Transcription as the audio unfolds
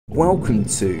Welcome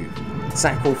to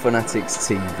Tackle Fanatics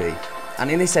TV,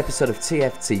 and in this episode of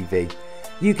TFTV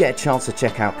you get a chance to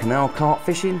check out Canal Carp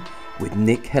fishing with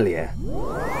Nick Helleur.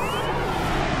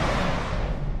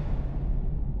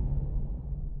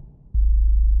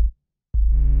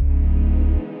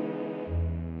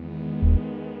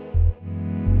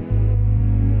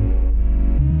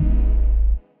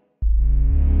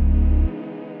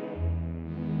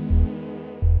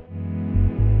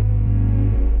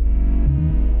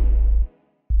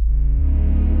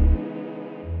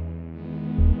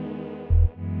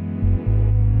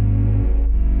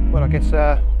 Well, I guess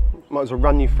might as well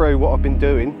run you through what I've been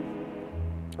doing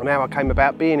and how I came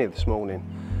about being here this morning.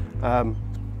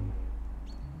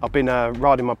 I've been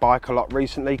riding my bike a lot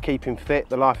recently, keeping fit.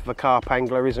 The life of a carp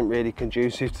angler isn't really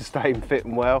conducive to staying fit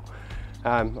and well.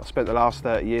 I've spent the last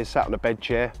 30 years sat on a bed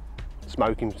chair,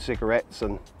 smoking cigarettes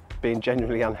and being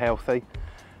genuinely unhealthy.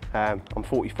 I'm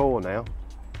 44 now.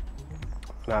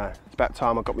 It's about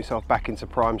time I got myself back into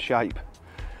prime shape.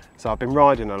 So I've been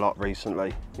riding a lot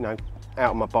recently, you know,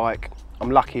 out on my bike.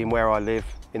 I'm lucky in where I live,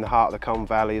 in the heart of the Colne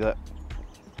Valley, that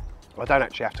I don't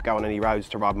actually have to go on any roads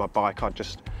to ride my bike. I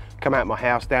just come out of my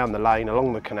house, down the lane,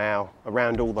 along the canal,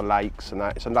 around all the lakes and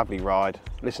that. It's a lovely ride,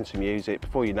 listen to music.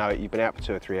 Before you know it, you've been out for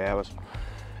 2 or 3 hours.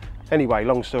 Anyway,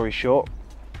 long story short,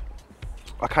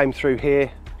 I came through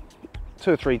here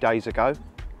 2 or 3 days ago.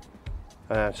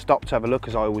 Stopped to have a look,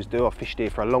 as I always do. I've fished here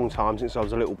for a long time, since I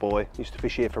was a little boy. Used to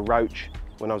fish here for roach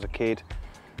when I was a kid,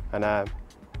 and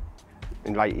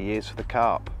in later years for the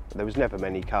carp. There was never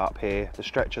many carp here. The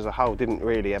stretch as a whole didn't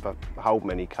really ever hold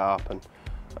many carp, and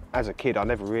as a kid I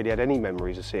never really had any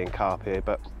memories of seeing carp here,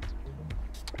 but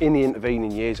in the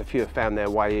intervening years a few have found their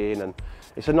way in, and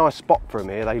it's a nice spot for them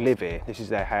here. They live here, this is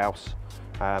their house.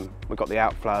 We've got the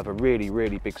outflow of a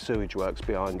really big sewage works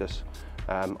behind us.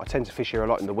 I tend to fish here a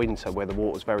lot in the winter where the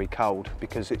water's very cold,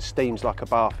 because it steams like a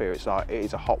bath here. It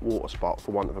is a hot water spot,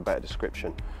 for want of a better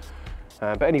description.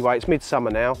 But anyway, it's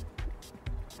midsummer now.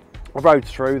 I rode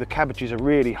through, the cabbages are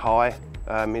really high.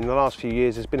 In the last few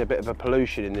years there's been a bit of a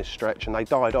pollution in this stretch, and they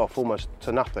died off almost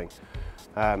to nothing.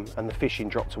 And the fishing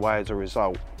dropped away as a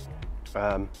result.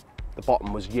 The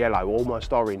bottom was yellow,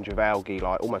 almost orange, with algae,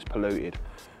 like almost polluted.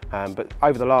 But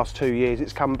over the last 2 years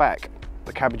it's come back.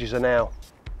 The cabbages are now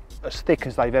as thick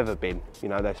as they've ever been. You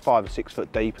know, they're 5 or 6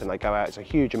 foot deep and they go out. It's a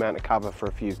huge amount of cover for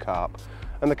a few carp.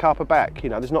 And the carp are back. You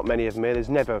know, there's not many of them here. There's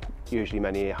never usually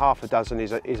many here. Half a dozen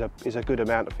is a good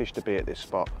amount of fish to be at this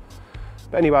spot.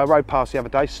 But anyway, I rode past the other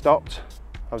day, stopped.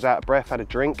 I was out of breath, had a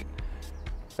drink,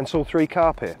 and saw 3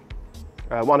 carp here.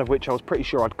 One of which I was pretty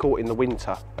sure I'd caught in the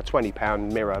winter, a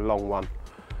 20-pound mirror, long one.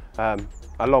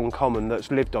 A long common that's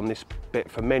lived on this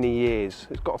bit for many years.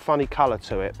 It's got a funny colour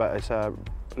to it, but it's a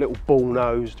little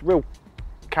bull-nosed, real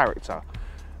character.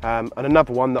 And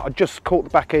another one that I just caught the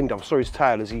back end of, saw his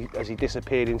tail as he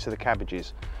disappeared into the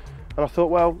cabbages. And I thought,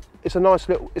 well, it's a nice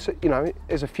little, you know,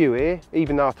 there's a few here,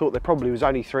 even though I thought there probably was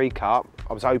only 3 carp.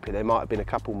 I was hoping there might have been a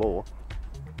couple more.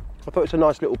 I thought it's a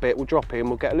nice little bit, we'll drop in,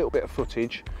 we'll get a little bit of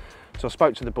footage. So I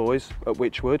spoke to the boys at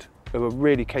Wychwood, who were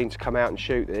really keen to come out and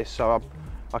shoot this. So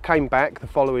I came back the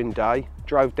following day,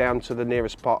 drove down to the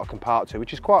nearest spot I can park to,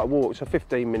 which is quite a walk, it's a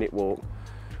 15-minute walk.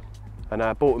 And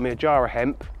I bought me a jar of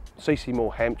hemp, CC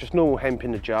Moore hemp, just normal hemp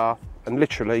in the jar, and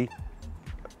literally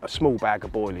a small bag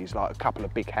of boilies, like a couple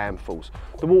of big handfuls.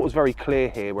 The water's very clear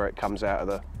here where it comes out of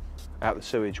the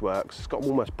sewage works. It's got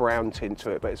almost brown tint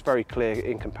to it, but it's very clear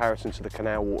in comparison to the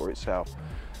canal water itself.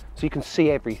 So you can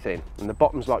see everything, and the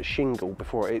bottom's like shingle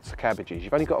before it hits the cabbages.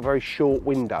 You've only got a very short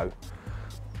window.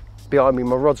 Behind me,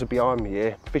 my rods are behind me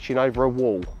here, fishing over a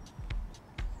wall,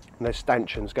 and there's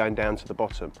stanchions going down to the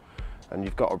bottom. And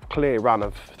you've got a clear run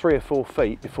of 3 or 4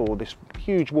 feet before this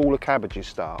huge wall of cabbages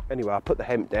start. Anyway, I put the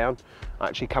hemp down. I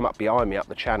actually come up behind me up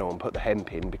the channel and put the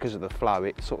hemp in. Because of the flow,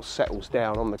 it sort of settles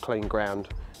down on the clean ground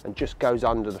and just goes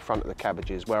under the front of the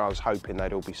cabbages, where I was hoping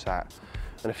they'd all be sat.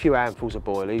 And a few handfuls of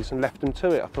boilies, and left them to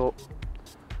it. I thought,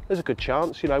 there's a good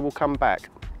chance, you know, we'll come back.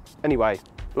 Anyway,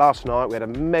 last night we had a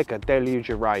mega deluge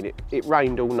of rain. It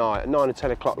rained all night. At 9 or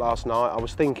 10 o'clock last night, I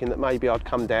was thinking that maybe I'd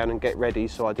come down and get ready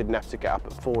so I didn't have to get up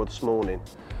at 4 this morning.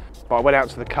 But I went out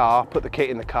to the car, put the kit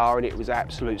in the car, and it was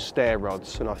absolute stair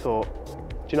rods. And I thought,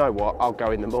 do you know what, I'll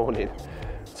go in the morning.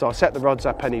 So I set the rods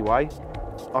up anyway.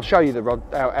 I'll show you the rod,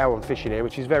 how I'm fishing here,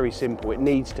 which is very simple. It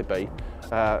needs to be.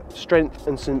 Strength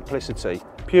and simplicity,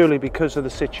 purely because of the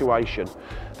situation.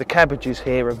 The cabbages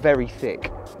here are very thick.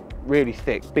 Really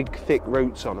thick, big thick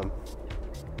roots on them,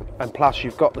 and plus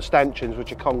you've got the stanchions,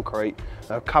 which are concrete,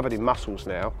 covered in mussels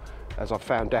now, as I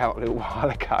found out a little while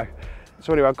ago.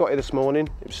 So anyway, I got here this morning,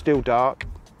 it was still dark,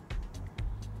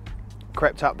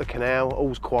 crept up the canal,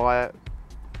 all's quiet,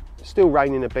 Still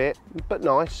raining a bit, but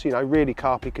nice, you know, really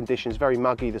carpy conditions, very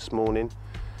muggy this morning.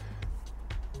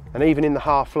 And even in the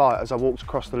half light, as I walked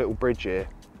across the little bridge here,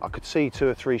 I could see 2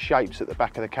 or 3 shapes at the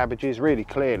back of the cabbages, really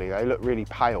clearly. They look really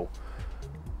pale.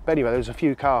 But anyway, there was a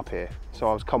few carp here, so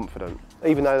I was confident.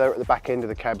 Even though they were at the back end of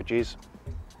the cabbages,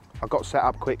 I got set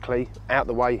up quickly, out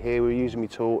the way here, we were using my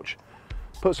torch,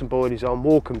 put some boilies on,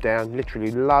 walk them down,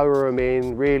 literally lower them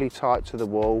in, really tight to the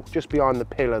wall, just behind the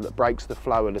pillar that breaks the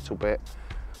flow a little bit.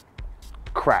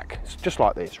 Crack, it's just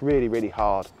like this, really, really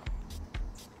hard.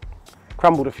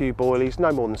 Crumbled a few boilies,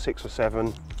 no more than 6 or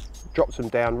 7, dropped them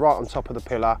down right on top of the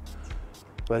pillar.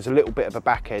 There's a little bit of a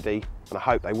back eddy, and I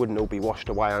hope they wouldn't all be washed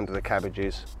away under the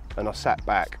cabbages, and I sat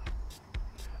back.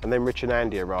 And then Rich and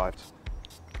Andy arrived.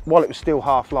 While it was still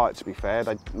half light, to be fair,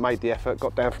 they made the effort,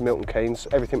 got down from Milton Keynes,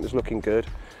 everything was looking good.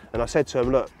 And I said to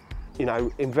them, look, you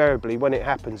know, invariably when it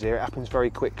happens here, it happens very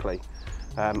quickly.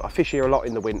 I fish here a lot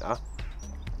in the winter.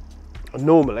 And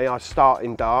normally I start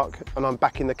in dark and I'm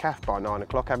back in the calf by 9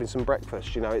 o'clock having some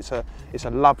breakfast. You know, it's a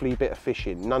lovely bit of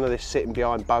fishing. None of this sitting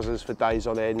behind buzzers for days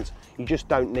on end. You just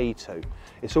don't need to.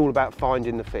 It's all about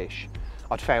finding the fish.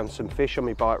 I'd found some fish on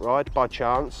my bike ride by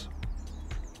chance,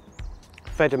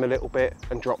 fed them a little bit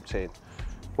and dropped in.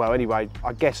 Well, anyway,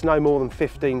 I guess no more than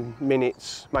 15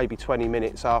 minutes, maybe 20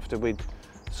 minutes after we'd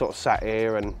sort of sat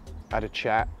here and had a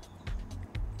chat,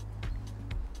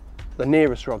 the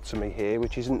nearest rod to me here,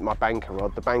 which isn't my banker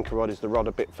rod, the banker rod is the rod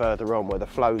a bit further on where the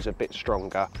flow's a bit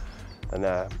stronger, and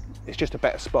it's just a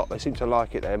better spot. They seem to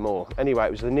like it there more. Anyway,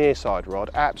 it was the near side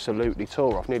rod, absolutely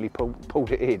tore off, nearly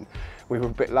pulled it in. We were a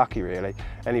bit lucky really.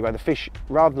 Anyway, the fish,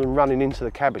 rather than running into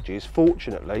the cabbages,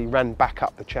 fortunately ran back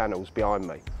up the channels behind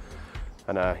me.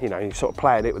 And you know, you're sort of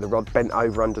playing it with the rod bent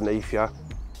over underneath you.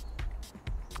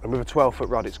 And with a 12-foot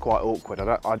rod, it's quite awkward.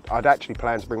 I'd actually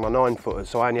planned to bring my 9-footers,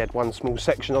 so I only had one small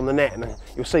section on the net, and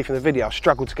you'll see from the video, I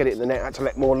struggled to get it in the net. I had to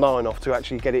let more line off to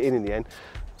actually get it in the end.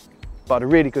 But I had a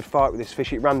really good fight with this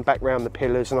fish. It ran back round the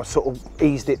pillars, and I sort of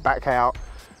eased it back out,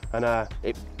 and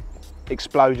it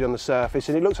exploded on the surface,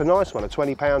 and it looked a nice one, a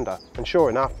 20-pounder. And sure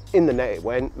enough, in the net it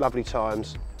went, lovely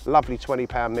times, lovely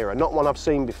 20-pound mirror. Not one I've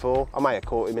seen before. I may have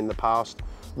caught him in the past.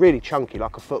 Really chunky,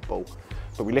 like a football.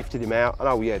 But we lifted him out, and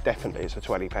oh yeah, definitely it's a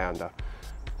 20-pounder.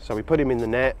 So we put him in the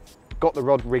net, got the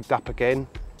rod rigged up again,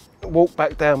 walked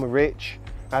back down with Rich,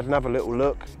 had another little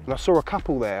look, and I saw a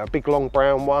couple there, a big long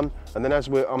brown one, and then as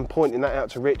I'm pointing that out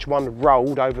to Rich, one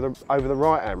rolled over the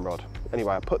right-hand rod.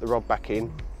 Anyway, I put the rod back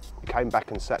in, came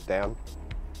back and sat down.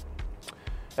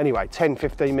 Anyway,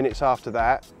 10-15 minutes after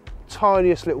that,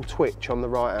 tiniest little twitch on the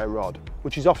right-hand rod,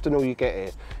 which is often all you get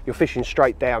here. You're fishing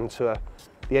straight down to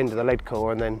the end of the lead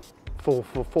core and then 4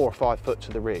 or 5 foot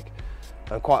to the rig,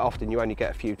 and quite often you only get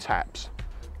a few taps.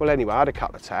 Well anyway, I had a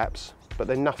couple of taps, but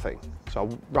then nothing. So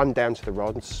I run down to the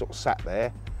rod and sort of sat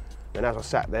there, and as I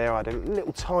sat there I had a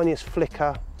little tiniest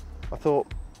flicker. I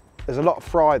thought, there's a lot of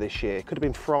fry this year. It could have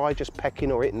been fry just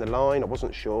pecking or hitting the line, I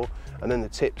wasn't sure. And then the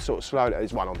tip sort of slowed,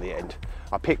 there's one on the end.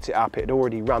 I picked it up, it had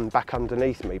already run back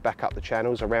underneath me, back up the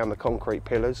channels around the concrete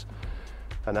pillars,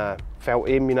 and felt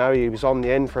him, you know, he was on the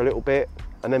end for a little bit.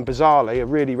 And then bizarrely, a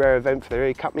really rare event for the year,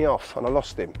 he cut me off and I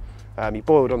lost him. He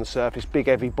boiled on the surface, big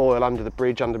heavy boil under the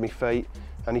bridge, under my feet,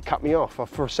 and he cut me off.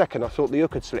 For a second I thought the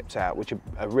hook had slipped out, which is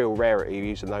a real rarity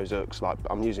using those hooks. Like,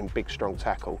 I'm using big strong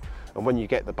tackle, and when you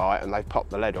get the bite and they've popped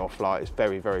the lead off, like, it's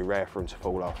very, very rare for them to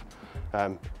fall off.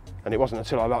 And it wasn't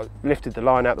until I lifted the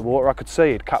line out the water I could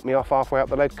see he'd cut me off halfway up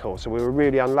the lead core, so we were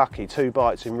really unlucky, 2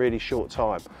 bites in really short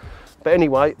time. But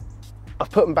anyway, I've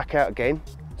put them back out again.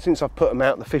 Since I've put them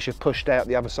out, the fish have pushed out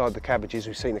the other side of the cabbages.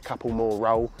 We've seen a couple more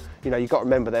roll. You know, you've got to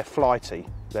remember they're flighty.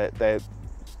 They're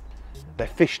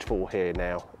fished for here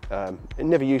now. It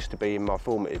never used to be in my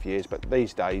formative years, but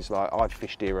these days, like, I've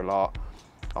fished here a lot.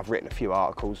 I've written a few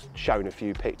articles, shown a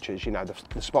few pictures. You know,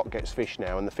 the spot gets fished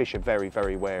now, and the fish are very,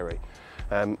 very wary.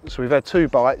 So we've had 2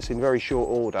 bites in very short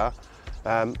order,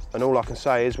 and all I can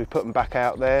say is we've put them back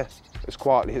out there as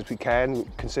quietly as we can,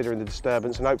 considering the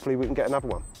disturbance, and hopefully we can get another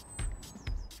one.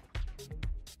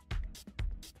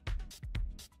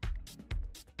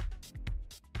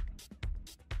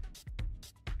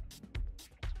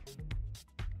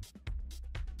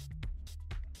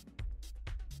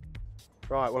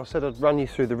 Right, well I said I'd run you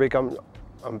through the rig. I'm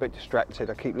a bit distracted.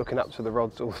 I keep looking up to the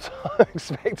rods all the time,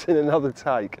 expecting another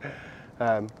take.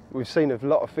 We've seen a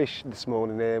lot of fish this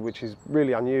morning here, which is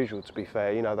really unusual, to be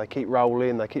fair. You know, they keep rolling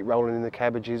in the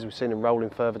cabbages. We've seen them rolling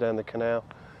further down the canal.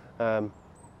 I'm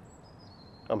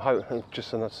hoping,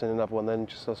 just I've seen another one then,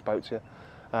 just as I spoke to you.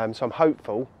 So I'm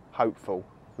hopeful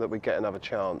that we get another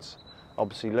chance.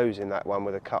 Obviously losing that one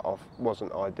with a cut off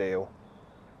wasn't ideal.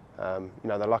 You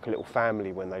know, they're like a little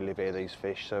family when they live here, these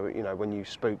fish. So, you know, when you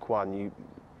spook one, you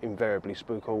invariably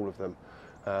spook all of them.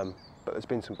 But there's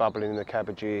been some bubbling in the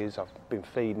cabbages. I've been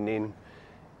feeding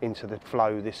into the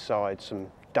flow this side some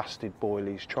dusted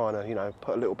boilies, trying to, you know,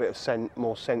 put a little bit of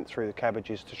more scent through the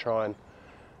cabbages to try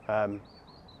and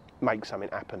make something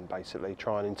happen, basically,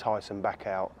 try and entice them back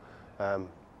out.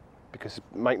 Because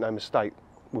make no mistake,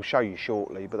 we'll show you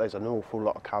shortly, but there's an awful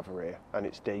lot of cover here, and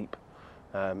it's deep,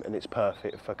 and it's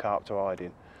perfect for carp to hide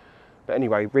in. But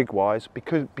anyway, rig-wise,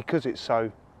 because it's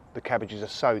so, the cabbages are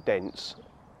so dense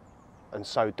and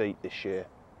so deep this year,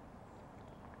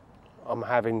 I'm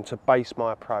having to base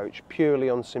my approach purely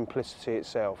on simplicity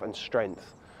itself and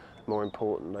strength, more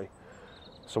importantly.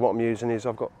 So what I'm using is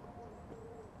I've got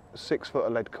a 6 foot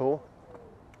of lead core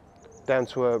down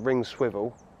to a ring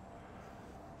swivel,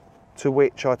 to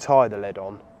which I tie the lead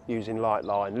on using light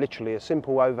line, literally a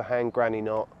simple overhand granny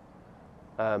knot.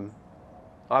 I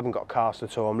haven't got a cast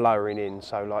at all, I'm lowering in,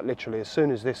 so like literally as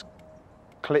soon as this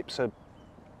clips a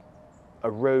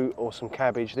root or some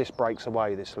cabbage, this breaks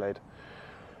away, this lead.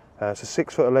 It's a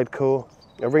 6 foot of lead core,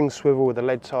 a ring swivel with a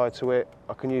lead tie to it.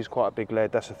 I can use quite a big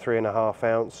lead, that's a 3.5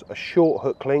 ounce. A short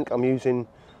hook link, I'm using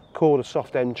cord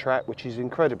soft end trap, which is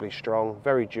incredibly strong,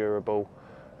 very durable.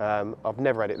 I've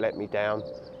never had it let me down.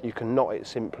 You can knot it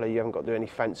simply, you haven't got to do any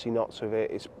fancy knots with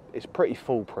it. It's pretty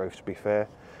foolproof, to be fair.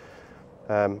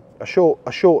 A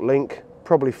short link,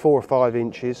 probably 4 or 5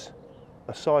 inches.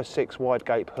 A size 6 wide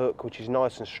gape hook, which is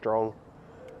nice and strong.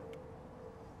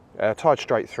 Tied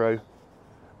straight through.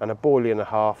 And a boilie and a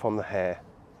half on the hair.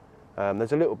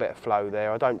 There's a little bit of flow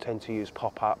there. I don't tend to use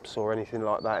pop-ups or anything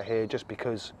like that here, just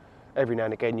because every now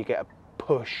and again you get a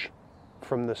push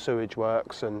from the sewage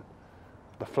works and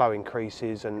the flow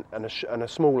increases, and a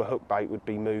smaller hook bait would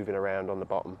be moving around on the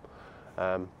bottom.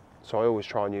 So I always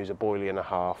try and use a boilie and a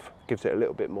half. Gives it a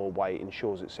little bit more weight,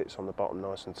 ensures it sits on the bottom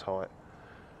nice and tight.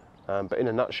 But in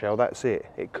a nutshell, that's it.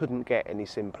 It couldn't get any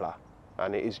simpler,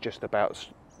 and it is just about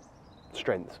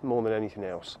strength more than anything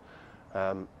else.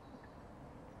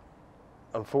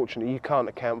 Unfortunately, you can't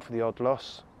account for the odd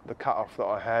loss. The cut off that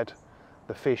I had,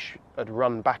 the fish had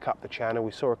run back up the channel.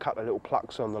 We saw a couple of little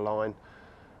plucks on the line,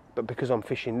 but because I'm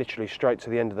fishing literally straight to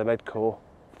the end of the lead core,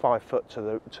 5 foot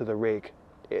to the rig,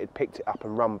 it had picked it up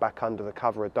and run back under the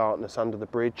cover of darkness under the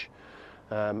bridge.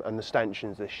 And the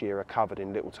stanchions this year are covered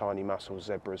in little tiny mussel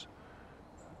zebras,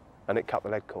 and it cut the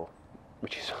lead core,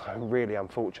 which is really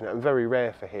unfortunate and very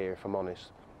rare for here, if I'm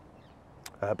honest.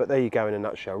 But there you go in a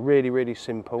nutshell. Really, really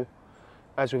simple.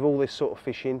 As with all this sort of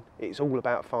fishing, it's all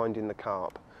about finding the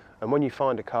carp. And when you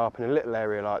find a carp in a little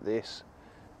area like this,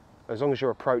 as long as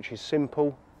your approach is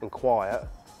simple and quiet,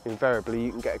 invariably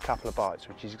you can get a couple of bites,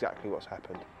 which is exactly what's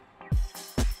happened.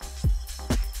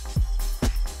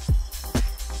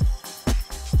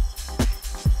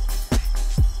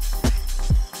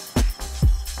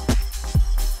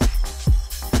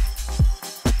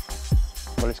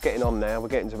 Well, it's getting on now. We're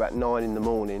getting to about 9 in the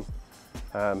morning.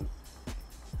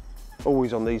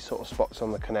 Always on these sort of spots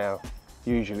on the canal,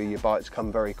 usually your bites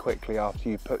come very quickly after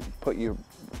you put your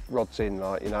rods in,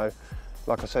 like, you know.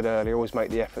 Like I said earlier, always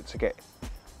make the effort to get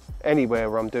anywhere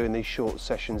where I'm doing these short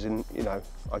sessions in, you know,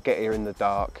 I get here in the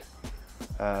dark.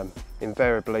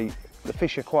 Invariably, the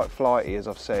fish are quite flighty, as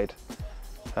I've said.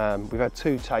 We've had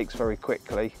 2 takes very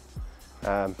quickly.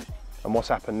 And what's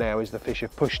happened now is the fish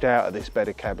have pushed out of this bed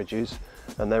of cabbages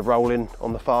and they're rolling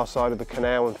on the far side of the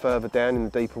canal and further down in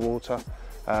the deeper water.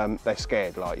 They're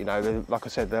scared, like, you know, like I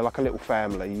said, they're like a little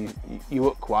family. You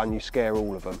hook one, you scare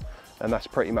all of them. And that's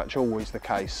pretty much always the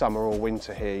case, summer or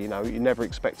winter here. You know, you never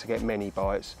expect to get many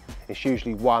bites. It's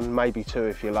usually 1, maybe 2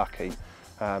 if you're lucky.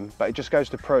 But it just goes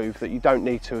to prove that you don't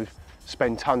need to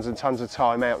spend tons and tons of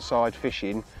time outside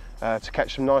fishing to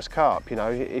catch some nice carp. You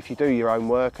know, if you do your own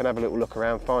work and have a little look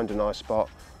around, find a nice spot,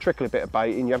 trickle a bit of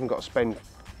bait in, you haven't got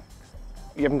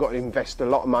to invest a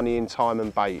lot of money in time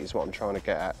and bait, is what I'm trying to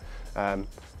get at.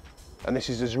 And this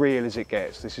is as real as it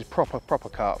gets. This is proper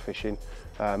carp fishing,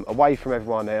 away from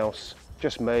everyone else,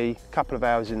 just me, a couple of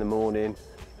hours in the morning.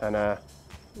 And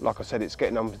like I said, it's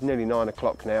getting on, nearly 9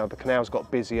 o'clock now. The canal's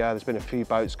got busier, there's been a few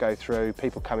boats go through,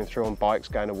 people coming through on bikes,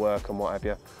 going to work and what have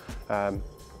you.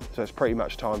 So it's pretty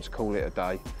much time to call it a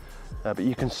day. But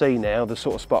you can see now the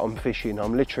sort of spot I'm fishing.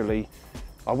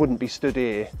 I wouldn't be stood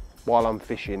here while I'm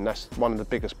fishing. That's one of the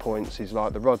biggest points, is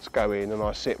like the rods go in and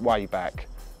I sit way back.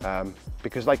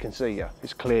 Because they can see you.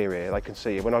 It's clear here, they can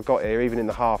see you. When I got here, even in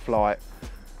the half light,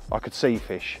 I could see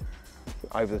fish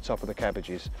over the top of the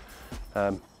cabbages.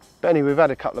 But anyway, we've had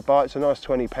a couple of bites, a nice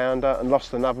 20-pounder, and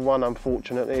lost another one,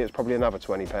 unfortunately. It's probably another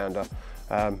 20-pounder.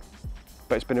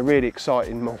 But it's been a really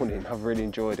exciting morning. I've really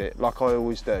enjoyed it, like I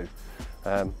always do.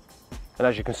 And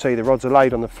as you can see, the rods are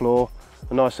laid on the floor.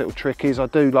 A nice little trick is I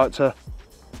do like to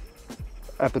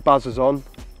have the buzzers on.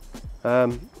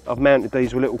 I've mounted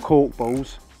these with little cork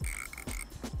balls,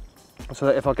 so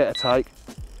that if I get a take,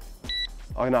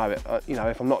 I know it. You know,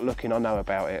 if I'm not looking, I know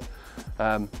about it.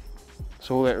 So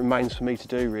all that remains for me to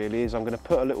do really is I'm going to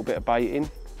put a little bit of bait in,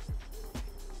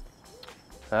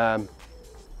 and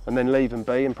then leave them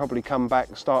be, and probably come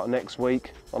back start of next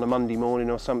week on a Monday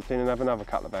morning or something and have another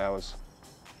couple of hours.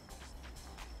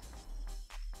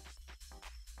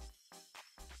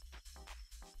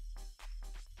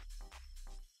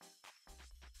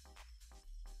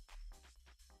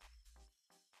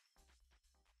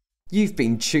 You've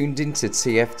been tuned into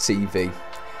TFTV.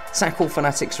 Tackle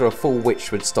Fanatics are a full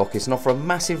Wychwood stockist and offer a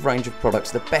massive range of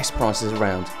products at the best prices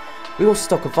around. We also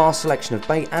stock a vast selection of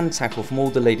bait and tackle from all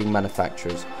the leading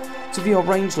manufacturers. To view our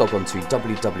range, log on to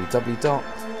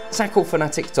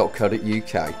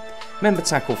www.tacklefanatics.co.uk. Remember,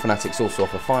 Tackle Fanatics also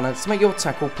offer finance to make your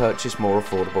tackle purchase more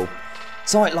affordable.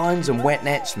 Tight lines and wet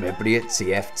nets from everybody at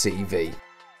TFTV.